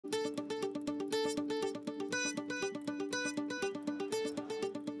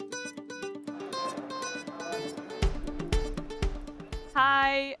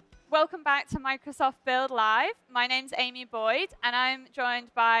Hi, welcome back to Microsoft Build Live. My name's Amy Boyd, and I'm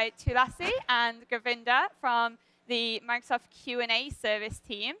joined by Tulasi and Govinda from the Microsoft QnA Service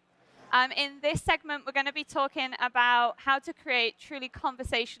team. In this segment, we're going to be talking about how to create truly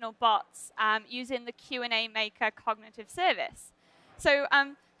conversational bots using the QnA Maker Cognitive Service. So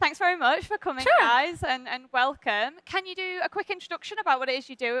thanks very much for coming, guys, and welcome. Can you do a quick introduction about what it is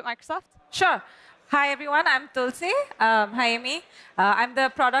you do at Microsoft? Sure. Hi, everyone. I'm Tulsi. Hi, Amy. I'm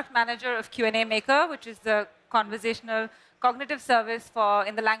the product manager of QnA Maker, which is the conversational cognitive service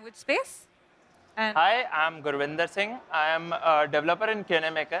in the language space. And hi, I'm Gurvinder Singh. I am a developer in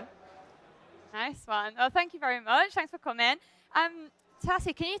QnA Maker. Nice one. Well, thank you very much. Thanks for coming.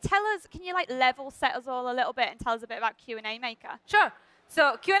 Tulasi, can you level set us all a little bit and tell us a bit about QnA Maker? Sure.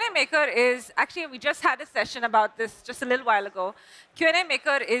 So QnA Maker is, actually, we just had a session about this just a little while ago. QnA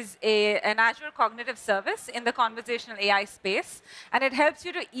Maker is an Azure cognitive service in the conversational AI space, and it helps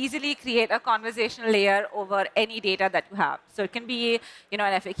you to easily create a conversational layer over any data that you have. So it can be an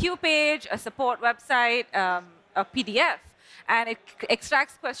FAQ page, a support website, a PDF, and it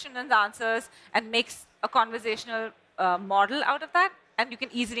extracts questions and answers and makes a conversational model out of that, and you can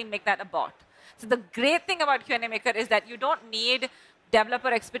easily make that a bot. So the great thing about QnA Maker is that you don't need developer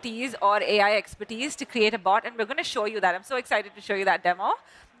expertise or AI expertise to create a bot, and we're going to show you that. I'm so excited to show you that demo.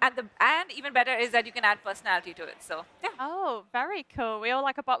 And even better is that you can add personality to it. So, yeah. Oh, very cool. We all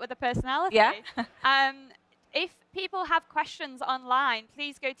like a bot with a personality. Yeah. If people have questions online,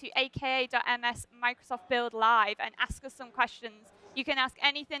 please go to aka.ms Microsoft Build Live and ask us some questions. You can ask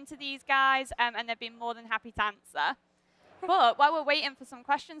anything to these guys, and they'd be more than happy to answer. But while we're waiting for some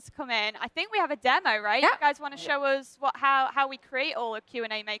questions to come in, I think we have a demo, right? Yeah. You guys want to show us how we create all a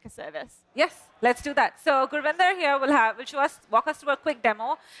QnA Maker service? Yes, let's do that. So Gurvinder here will walk us through a quick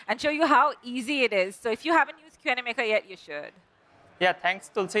demo and show you how easy it is. So if you haven't used QnA Maker yet, you should. Yeah, thanks,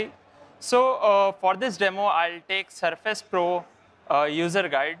 Tulsi. So for this demo, I'll take Surface Pro user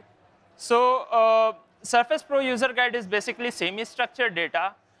guide. So Surface Pro user guide is basically semi-structured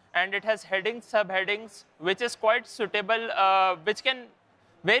data, and it has headings, subheadings, which is quite suitable, which can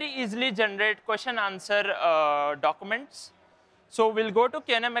very easily generate question-answer documents. So we'll go to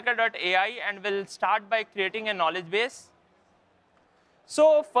QnAMaker.ai, and we'll start by creating a knowledge base.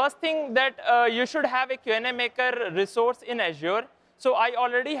 So first thing that you should have a QnA Maker resource in Azure. So I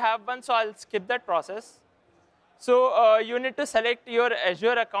already have one, so I'll skip that process. So you need to select your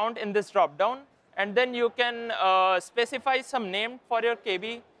Azure account in this dropdown, and then you can specify some name for your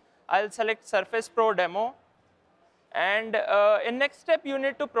KB. I'll select Surface Pro demo. And in next step, you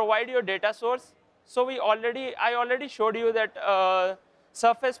need to provide your data source. So I already showed you that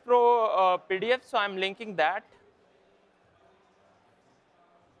Surface Pro PDF, so I'm linking that.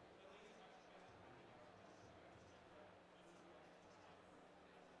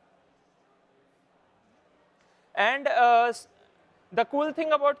 And the cool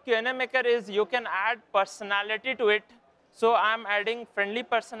thing about QnA Maker is you can add personality to it. So I'm adding friendly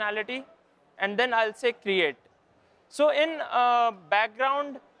personality, and then I'll say create. So in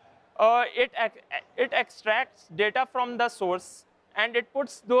background, it extracts data from the source, and it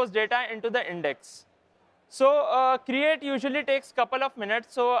puts those data into the index. So create usually takes a couple of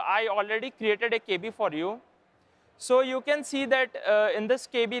minutes. So I already created a KB for you. So you can see that in this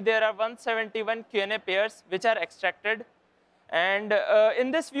KB, there are 171 QnA pairs which are extracted. And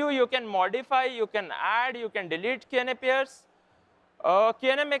in this view, you can modify, you can add, you can delete QnA pairs.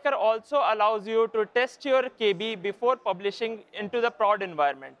 QnA Maker also allows you to test your KB before publishing into the prod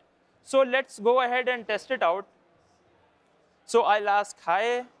environment. So let's go ahead and test it out. So I'll ask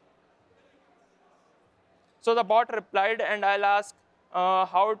hi. So the bot replied, and I'll ask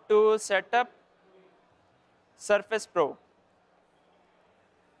how to set up Surface Pro.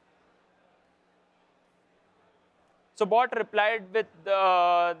 So bot replied with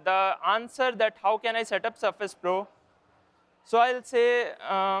the answer that how can I set up Surface Pro. So I'll say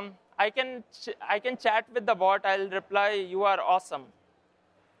I can chat with the bot. I'll reply, you are awesome.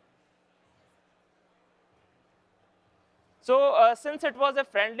 So since it was a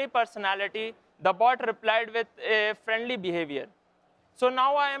friendly personality, the bot replied with a friendly behavior. So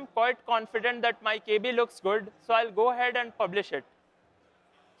now I am quite confident that my KB looks good. So I'll go ahead and publish it.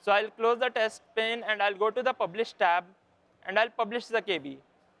 So I'll close the test pane, and I'll go to the Publish tab, and I'll publish the KB.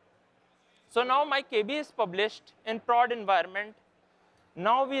 So now my KB is published in prod environment.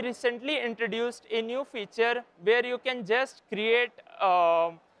 Now we recently introduced a new feature where you can just create,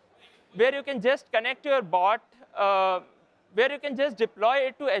 where you can just connect your bot, where you can just deploy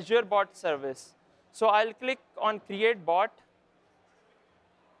it to Azure Bot Service. So I'll click on Create Bot.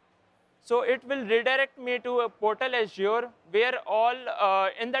 So it will redirect me to a portal Azure where all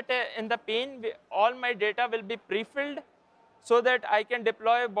in the pane all my data will be pre-filled so that I can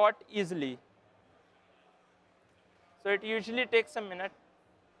deploy a bot easily. So it usually takes a minute.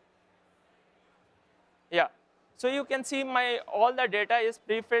 Yeah. So you can see all the data is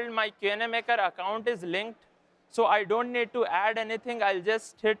pre-filled. My QnA Maker account is linked. So I don't need to add anything. I'll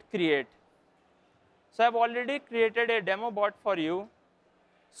just hit create. So I've already created a demo bot for you.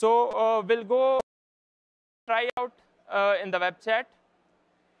 So we'll go try out in the web chat.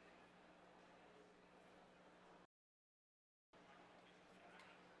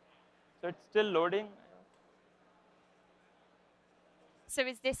 So it's still loading. So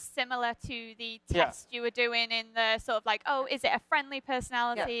is this similar to the Yeah. test you were doing in the sort of like, oh, is it a friendly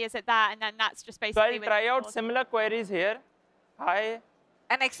personality? Yeah. Is it that? And then that's just So basically. I'll try out similar queries here. Hi.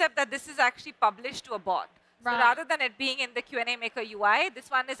 And except that this is actually published to a bot. Right. So rather than it being in the QnA Maker UI, this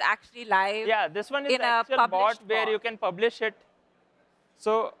one is actually live. Yeah, this one is in the actual a bot where you can publish it.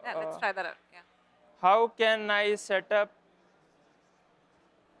 So yeah, let's try that out. Yeah. How can I set up?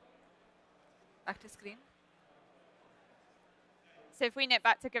 Back to screen. So if we nip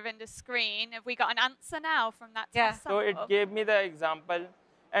back to Govinda's screen, have we got an answer now from that Yeah. test So it sample? gave me the example.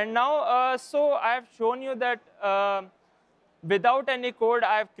 And now, so I've shown you that without any code,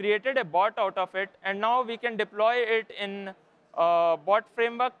 I've created a bot out of it. And now we can deploy it in bot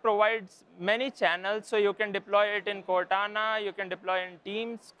framework provides many channels. So you can deploy it in Cortana, you can deploy in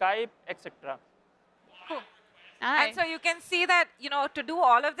Teams, Skype, etc. Cool. Nice. And so you can see that, to do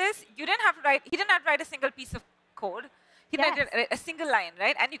all of this, he didn't have to write a single piece of code. He Yes. wrote a single line,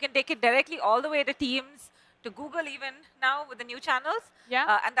 right? And you can take it directly all the way to Teams, to Google even now with the new channels.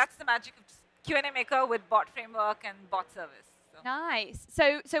 Yeah. And that's the magic of QnA Maker with bot framework and bot service. So. Nice.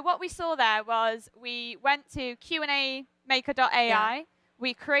 So what we saw there was we went to QnAMaker.ai. Yeah.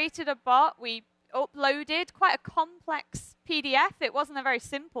 We created a bot. We uploaded quite a complex PDF. It wasn't a very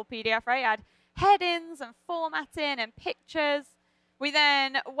simple PDF, right? It had headings and formatting and pictures. We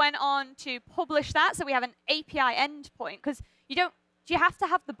then went on to publish that. So we have an API endpoint because do you have to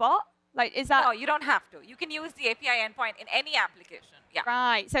have the bot? Like, is that? No, you don't have to. You can use the API endpoint in any application. Yeah.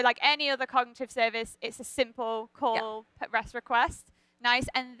 Right. So like any other cognitive service, it's a simple call REST request. Nice.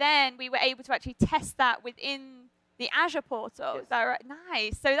 And then we were able to actually test that within the Azure portal. Yes. Is that right?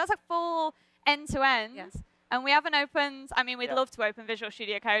 Nice. So that's a full end-to-end. Yes. And we haven't opened, I mean, we'd Yeah. love to open Visual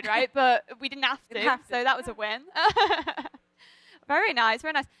Studio Code, right? But we didn't have to. Didn't have to. So that was a win. Very nice,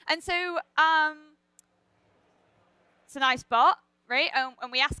 very nice. And so it's a nice bot, right?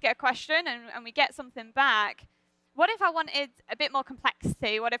 And we ask it a question and we get something back. What if I wanted a bit more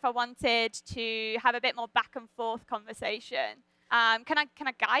complexity? What if I wanted to have a bit more back and forth conversation? Can I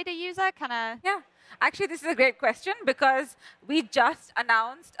guide a user? Can I? Yeah. Actually, this is a great question because we just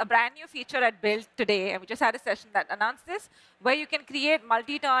announced a brand new feature at Build today, and we just had a session that announced this, where you can create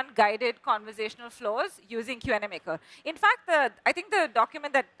multi-turn guided conversational flows using QnA Maker. In fact, I think the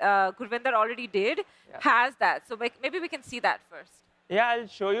document that Gurvinder already did has that. So maybe we can see that first. Yeah, I'll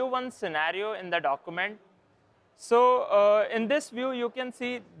show you one scenario in the document. So in this view, you can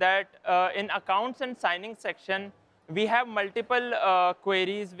see that in accounts and signing section, we have multiple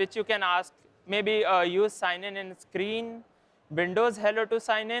queries which you can ask. Maybe use sign in screen, Windows hello to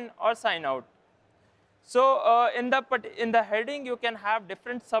sign in, or sign out. So in the heading, you can have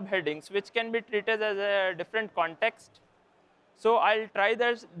different subheadings which can be treated as a different context. So I'll try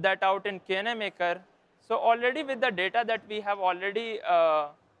that out in QnA Maker. So already with the data that we have already,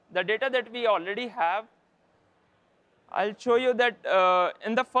 have, I'll show you that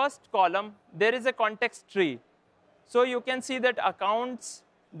in the first column, there is a context tree. So you can see that accounts,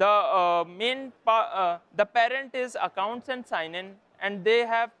 the parent is accounts and sign in, and they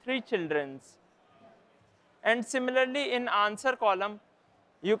have 3 children. And similarly, in answer column,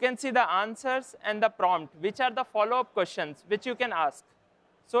 you can see the answers and the prompt, which are the follow-up questions which you can ask.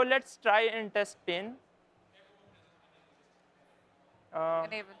 So let's try in test pane.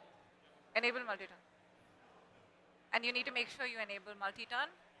 Enable multi-turn. And you need to make sure you enable multi-turn.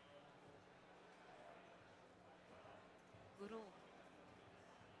 Guru.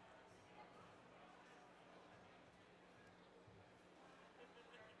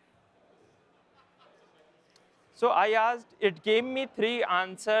 So I asked, it gave me 3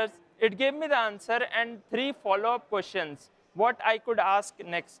 answers. It gave me the answer and 3 follow-up questions, what I could ask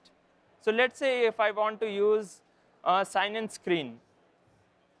next. So let's say if I want to use sign-in screen.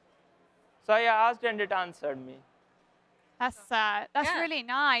 So I asked and it answered me. That's really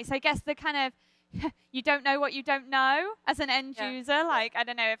nice. I guess the kind of, you don't know what you don't know as an end user. Like, I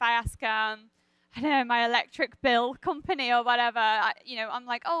don't know, if I ask, I don't know, my electric bill company or whatever, I'm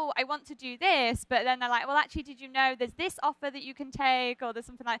like, oh, I want to do this. But then they're like, well, actually, did you know there's this offer that you can take? Or there's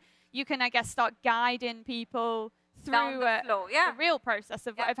something like, you can, I guess, start guiding people through the flow, yeah. the real process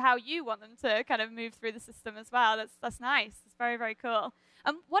of how you want them to kind of move through the system as well. That's nice. It's very, very cool.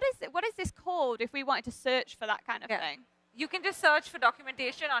 What is this called if we wanted to search for that kind of thing? You can just search for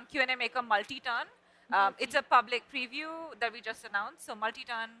documentation on QnA Maker multi-turn. It's a public preview that we just announced, so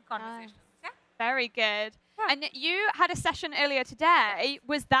multi-turn conversations. Nice. Yeah. Very good. Yeah. And you had a session earlier today.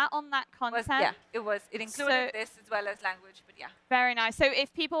 Was that on that content? It was. It included this as well as language, but yeah. Very nice. So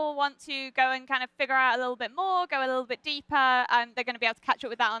if people want to go and kind of figure out a little bit more, go a little bit deeper, they're going to be able to catch up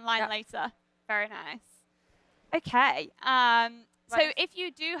with that online later. Very nice. Okay. So if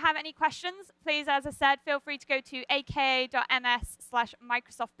you do have any questions, please, as I said, feel free to go to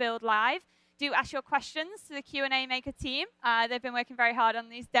aka.ms/MicrosoftBuildLive. Do ask your questions to the QnA Maker team. They've been working very hard on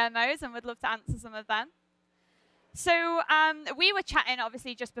these demos and would love to answer some of them. So we were chatting,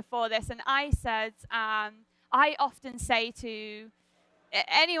 obviously, just before this, and I said, I often say to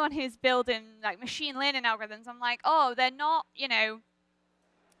anyone who's building like machine learning algorithms, I'm like, oh, they're not,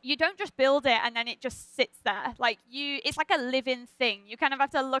 you don't just build it and then it just sits there. Like it's like a living thing. You kind of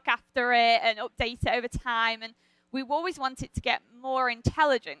have to look after it and update it over time. And we always want it to get more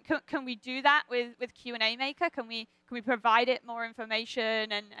intelligent. Can we do that with QnA Maker? Can we provide it more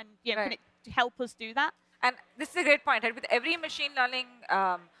information and can it help us do that? And this is a great point. Right? With every machine learning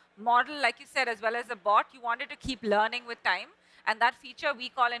model, like you said, as well as a bot, you want it to keep learning with time. And that feature we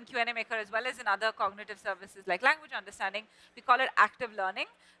call in QnA Maker, as well as in other cognitive services like language understanding, we call it active learning.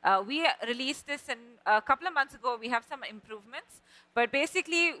 We released this a couple of months ago. We have some improvements. But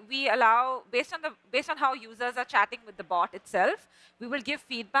basically, we allow, based on how users are chatting with the bot itself, we will give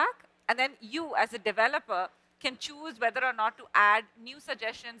feedback. And then you, as a developer, can choose whether or not to add new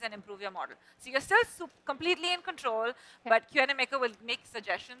suggestions and improve your model. So you're still completely in control, but QnA Maker will make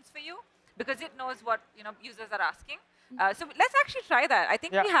suggestions for you because it knows what users are asking. So let's actually try that. I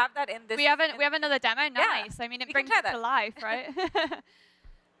think we have that in this. We have another demo. Nice. I mean, it brings it to life, right?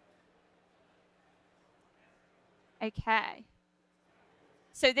 Okay.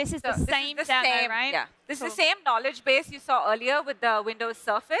 So this is the same demo, right? Yeah. This is the same knowledge base you saw earlier with the Windows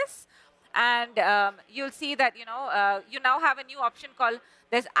Surface. And you'll see that, you now have a new option called,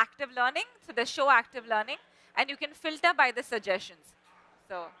 there's active learning. So there's show active learning. And you can filter by the suggestions.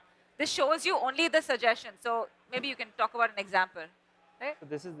 So this shows you only the suggestions. So maybe you can talk about an example. Right? So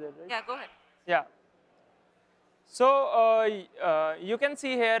this is it, right? Yeah, go ahead. Yeah. So you can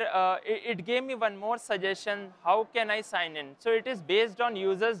see here, it gave me one more suggestion. How can I sign in? So it is based on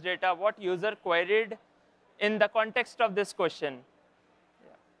user's data, what user queried in the context of this question.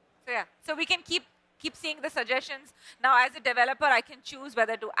 So we can keep seeing the suggestions. Now, as a developer, I can choose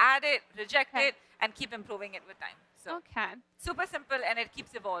whether to add it, reject it, and keep improving it with time. So super simple, and it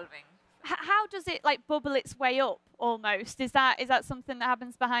keeps evolving. How does it bubble its way up almost? Is that something that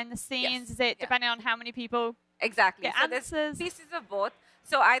happens behind the scenes? Yes. Is it depending on how many people exactly get answers? There's pieces of both.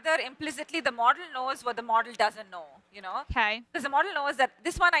 So either implicitly the model knows what the model doesn't know, Okay. Because the model knows that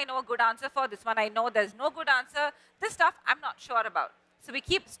this one I know a good answer for, this one I know there's no good answer, this stuff I'm not sure about. So we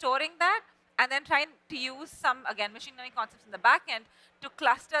keep storing that and then trying to use some, again, machine learning concepts in the back end to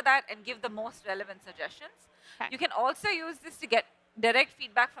cluster that and give the most relevant suggestions. Okay. You can also use this to get direct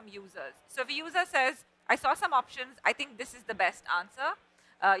feedback from users. So if a user says, I saw some options, I think this is the best answer,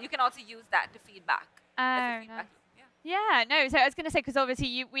 you can also use that to feedback. No. Yeah, no, so I was going to say, because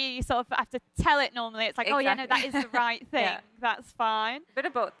obviously we sort of have to tell it normally. It's like, exactly. Oh, yeah, no, that is the right thing. That's fine. Bit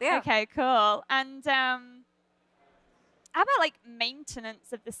of both, yeah. Okay, cool. And how about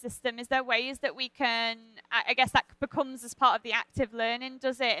maintenance of the system? Is there ways that we can, I guess that becomes as part of the active learning,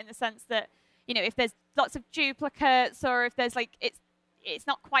 does it? In the sense that, if there's lots of duplicates or if there's it's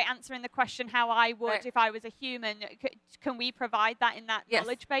not quite answering the question how I would if I was a human, can we provide that in that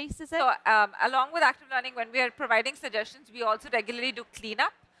knowledge base, is it? So along with active learning, when we are providing suggestions, we also regularly do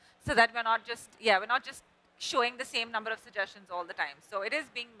cleanup so that we're not just showing the same number of suggestions all the time. So it is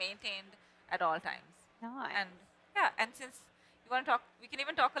being maintained at all times. Nice. And since you want to talk, we can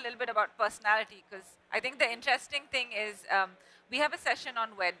even talk a little bit about personality, because I think the interesting thing is we have a session on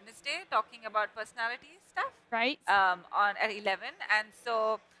Wednesday talking about personality stuff. Right. At 11. And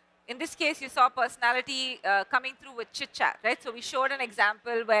so in this case, you saw personality coming through with chit-chat, right? So we showed an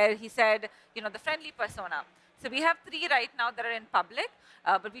example where he said, the friendly persona. So we have 3 right now that are in public,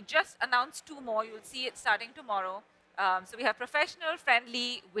 but we just announced 2 more. You'll see it starting tomorrow. So we have professional,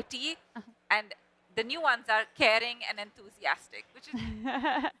 friendly, witty, and the new ones are caring and enthusiastic, which is,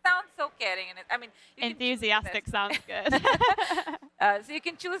 sounds so caring. And I mean, enthusiastic sounds good. So you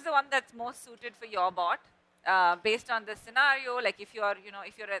can choose the one that's most suited for your bot based on the scenario. Like if you're,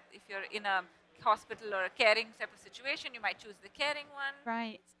 if you're in a hospital or a caring type of situation, you might choose the caring one.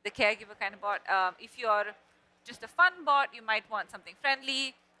 Right. The caregiver kind of bot. If you're just a fun bot, you might want something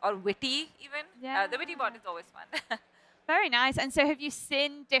friendly or witty even. Yeah. The witty bot is always fun. Very nice. And so have you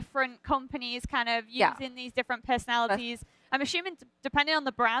seen different companies kind of using these different personalities? I'm assuming depending on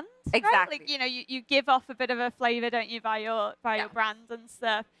the brand, exactly. Right? Like, you give off a bit of a flavor, don't you, by your brand and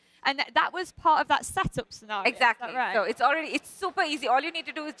stuff. And that was part of that setup scenario. Exactly. Is that right? So it's super easy. All you need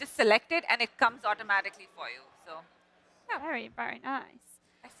to do is just select it, and it comes automatically for you. So, yeah. Very, very nice.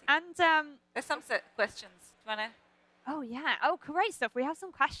 I see. And there's some questions. Do you wanna? Oh yeah. Oh, great stuff. We have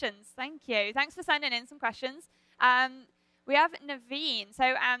some questions. Thank you. Thanks for sending in some questions. We have Naveen.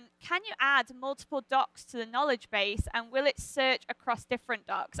 So, can you add multiple docs to the knowledge base, and will it search across different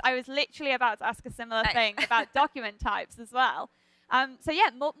docs? I was literally about to ask a similar thing about document types as well. So yeah,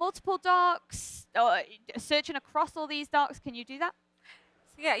 multiple docs, searching across all these docs. Can you do that?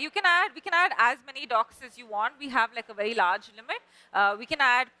 So yeah, we can add as many docs as you want. We have like a very large limit. We can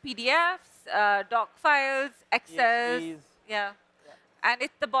add PDFs, doc files, Excels. Yeah. And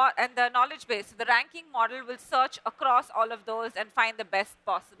it's the bot and the knowledge base. So the ranking model will search across all of those and find the best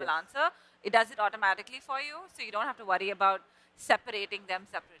possible answer. It does it automatically for you, so you don't have to worry about separating them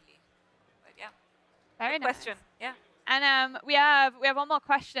separately. But yeah. Very nice question. Yeah. And we have one more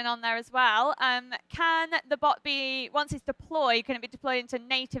question on there as well. Can the bot be, once it's deployed, can it be deployed into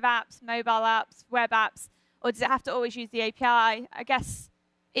native apps, mobile apps, web apps, or does it have to always use the API? I guess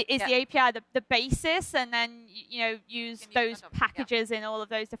is the API the basis, and then use those packages in all of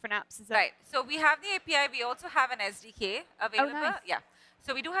those different apps? Right. So we have the API. We also have an SDK available. Oh, nice. Yeah.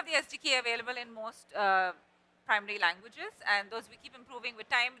 So we do have the SDK available in most primary languages, and those we keep improving with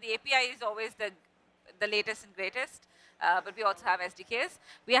time. The API is always the latest and greatest, but we also have SDKs.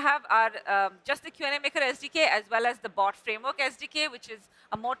 We have our just the QnA Maker SDK as well as the Bot Framework SDK, which is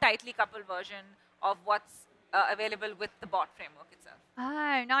a more tightly coupled version of what's available with the Bot Framework itself.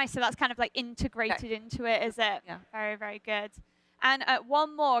 Oh, nice. So that's kind of like integrated into it, is it? Yeah. Very, very good. And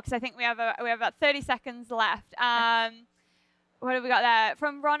one more, because I think we have about 30 seconds left. What have we got there?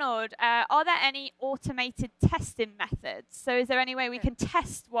 From Ronald, are there any automated testing methods? So is there any way we can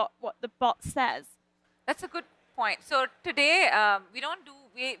test what the bot says? That's a good point. So today,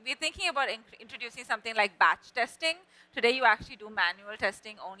 we're thinking about introducing something like batch testing. Today, you actually do manual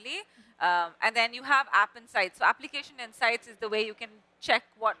testing only. And then you have app insights. So application insights is the way you can check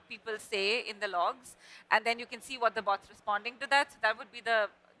what people say in the logs. And then you can see what the bot's responding to that. So that would be the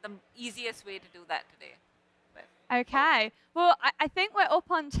easiest way to do that today. Okay. Well, I think we're up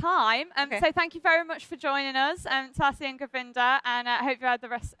on time. So thank you very much for joining us, Tassi and Govinda. And I hope you had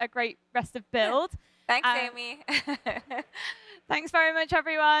a great rest of build. Thanks, Amy. Thanks very much,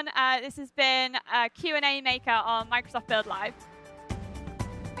 everyone. This has been QnA Maker on Microsoft Build Live.